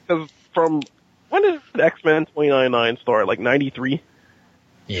 exactly. Because from, when did X-Men 2099 start? Like 93?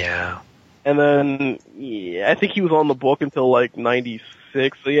 Yeah. And then, I think he was on the book until like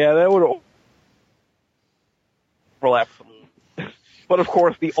 96, so yeah, that would overlap. But of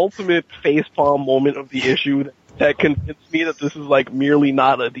course, the ultimate facepalm moment of the issue that convinced me that this is like merely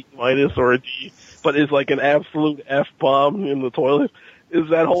not a D- or a D, but is like an absolute F-bomb in the toilet, is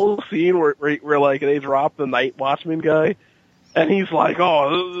that whole scene where like they drop the Night Watchman guy, and he's like, oh,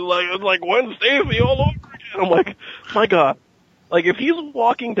 this is like Gwen Stacy all over again. I'm like, my God. Like, if he's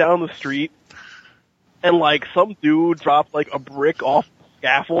walking down the street, and like some dude drops like a brick off the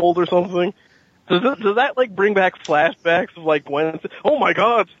scaffold or something, does that like bring back flashbacks of like Gwen? Oh my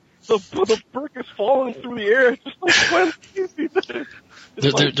God, the brick is falling through the air, just like Gwen Stacy.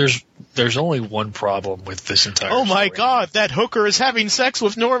 There's only one problem with this entire. Oh my story. God, that hooker is having sex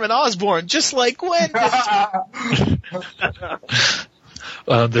with Norman Osborn, just like Gwen.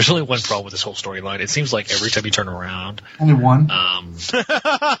 There's only one problem with this whole storyline. It seems like every time you turn around, only one. Well,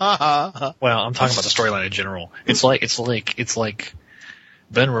 I'm talking about the storyline in general. It's like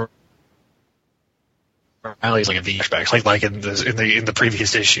Ben Reilly's like in flashbacks, like in the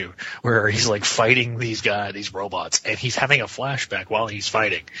previous issue, where he's like fighting these robots, and he's having a flashback while he's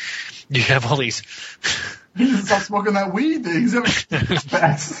fighting. You have all these. He needs to stop smoking that weed. He's having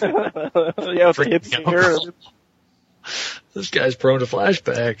flashbacks. Yeah, with the hippie hair. This guy's prone to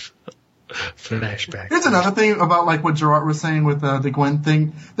flashbacks. Flashbacks. Here's another thing about like what Gerard was saying with the Gwen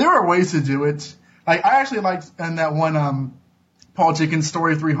thing. There are ways to do it. Like I actually liked in that one Paul Jenkins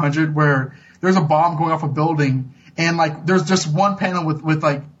story 300 where there's a bomb going off a building, and like there's just one panel with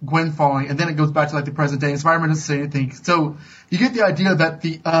like Gwen falling, and then it goes back to like the present day, and Spider-Man doesn't say anything. So you get the idea that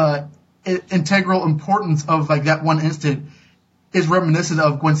the integral importance of like that one instant is reminiscent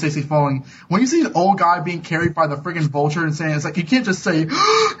of Gwen Stacy falling. When you see an old guy being carried by the friggin' Vulture and saying, it's like, you can't just say,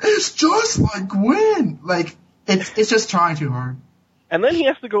 it's just like Gwen. Like, it's just trying too hard. And then he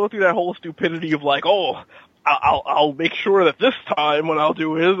has to go through that whole stupidity of like, oh, I'll make sure that this time when I'll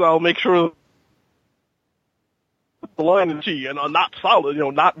do his, I'll make sure the line is G and not solid,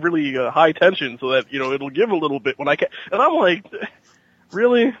 not really high tension, so that, it'll give a little bit when I can. And I'm like,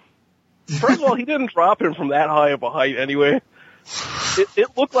 really? First of all, he didn't drop him from that high of a height anyway.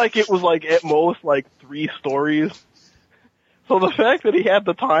 It looked like it was like at most like 3 stories. So the fact that he had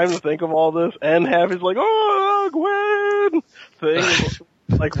the time to think of all this and have his like, oh, Gwen thing is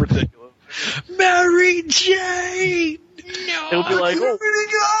like ridiculous. Mary Jane! No! It'll be like,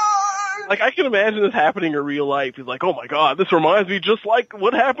 like I can imagine this happening in real life. He's like, oh my God, this reminds me just like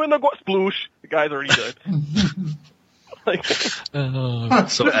what happened to Sploosh. The guy's already dead. Like,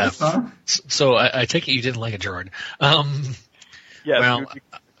 so I take it you didn't like it, Gerard. Yeah, well,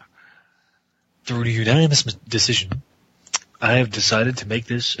 through a unanimous decision, I have decided to make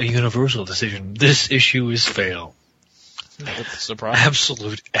this a universal decision. This issue is fail. That's a surprise.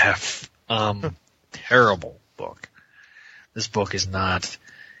 Absolute F. Terrible book. This book is not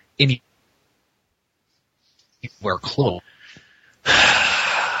anywhere close.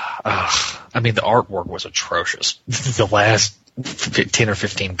 I mean, the artwork was atrocious. The last 10 or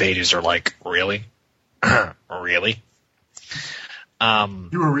 15 pages are like, really? Really?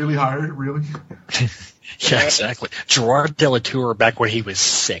 You were really hired, really? Yeah, exactly. Gerard Delatour, back when he was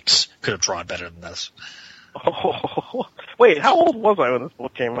 6, could have drawn better than this. Oh, wait, how old was I when this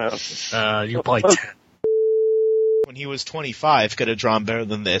book came out? You were probably 10. When he was 25, could have drawn better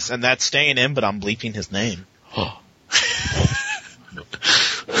than this, and that's staying in, but I'm bleeping his name.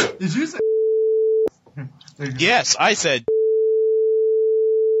 Did you say? Yes, I said.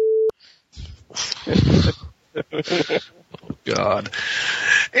 Oh, God.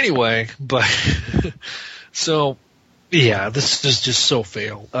 Anyway, but so Yeah, this is just so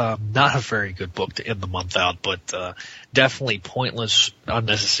fail. Not a very good book to end the month out, but definitely pointless,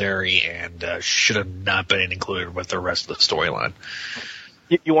 unnecessary, and should have not been included with the rest of the storyline.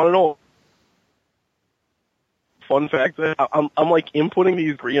 You want to know? Fun fact: I'm like inputting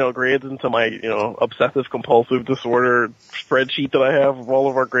these grades into my obsessive compulsive disorder spreadsheet that I have of all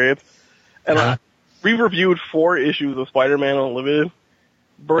of our grades, and we reviewed 4 issues of Spider-Man Unlimited.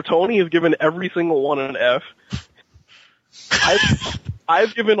 Bertoni has given every single one an F.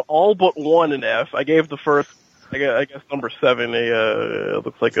 I've given all but one an F. I gave the first, I guess number 7,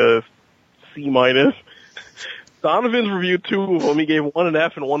 looks like a C-. Donovan's reviewed 2 of them. He gave 1 an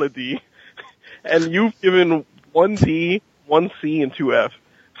F and 1 a D. And you've given 1 D, 1 C, and 2 F.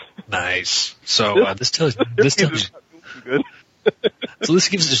 Nice. So this tells good. So this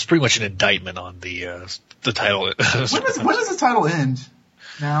gives us pretty much an indictment on the title. When does the title end?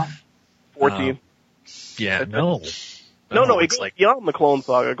 Now 14. Yeah, no. No, it goes beyond the Clone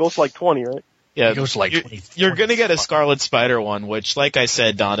Saga. It goes to like 20, right? Yeah, it goes to like 20. You're going to get a Scarlet Spider one, which, like I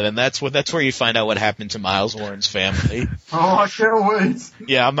said, Donovan, that's where you find out what happened to Miles Warren's family. Oh, I can't wait.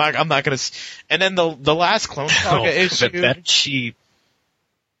 Yeah, I'm not going to. And then the last Clone Saga issue.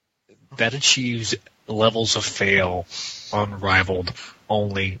 That did she use levels of fail unrivaled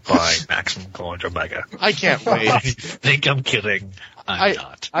only by Maximum College Omega. I can't wait. I think I'm kidding. I'm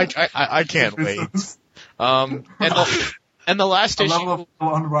not. I can't wait. And the last issue,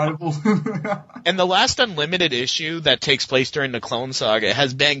 and the last Unlimited issue that takes place during the Clone Saga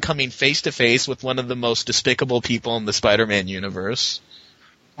has Ben coming face to face with one of the most despicable people in the Spider-Man universe.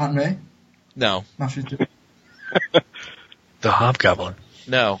 Aunt May? No. No, she's just... The Hobgoblin.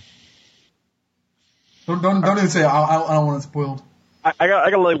 No. Don't even say it. I don't want it spoiled. I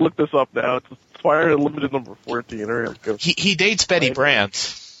gotta look this up now. It's Spider-Man Unlimited number 14. Right? He dates Betty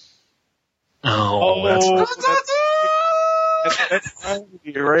Brant. Oh, that's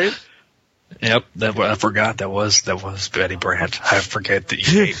right? Yep, I forgot that was Betty Brant. I forget that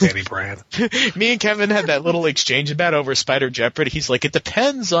you hate Betty Brant. Me and Kevin had that little exchange about over Spider Jeopardy. He's like, it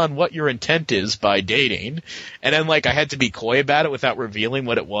depends on what your intent is by dating. And then I had to be coy about it without revealing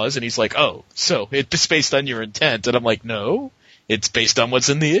what it was. And he's like, oh, so it's based on your intent. And I'm like, no, it's based on what's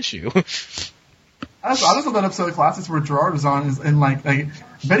in the issue. I just love that episode of Classics where Gerard is on, and like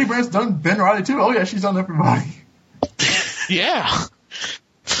Betty Brant's done Ben Riley too. Oh yeah, she's done everybody. Yeah.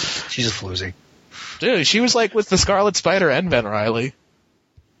 She's a floozy. Dude, she was with the Scarlet Spider and Ben Riley.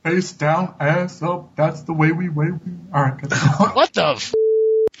 Face down, ass up, that's the way we alright. What the f***?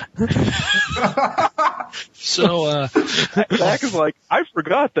 So, Zach is like, I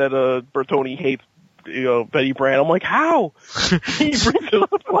forgot that Bertoni hates Betty Brant. I'm like, how? He brings it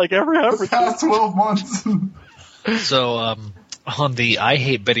up every episode. The past 12 months. So, on the I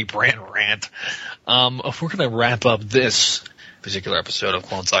hate Betty Brant rant, if we're going to wrap up this particular episode of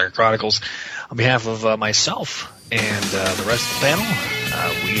Clone Saga Chronicles, on behalf of myself and the rest of the panel,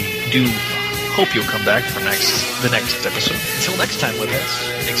 we do hope you'll come back for the next episode. Until next time with us,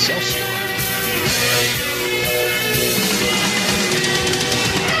 Excelsior.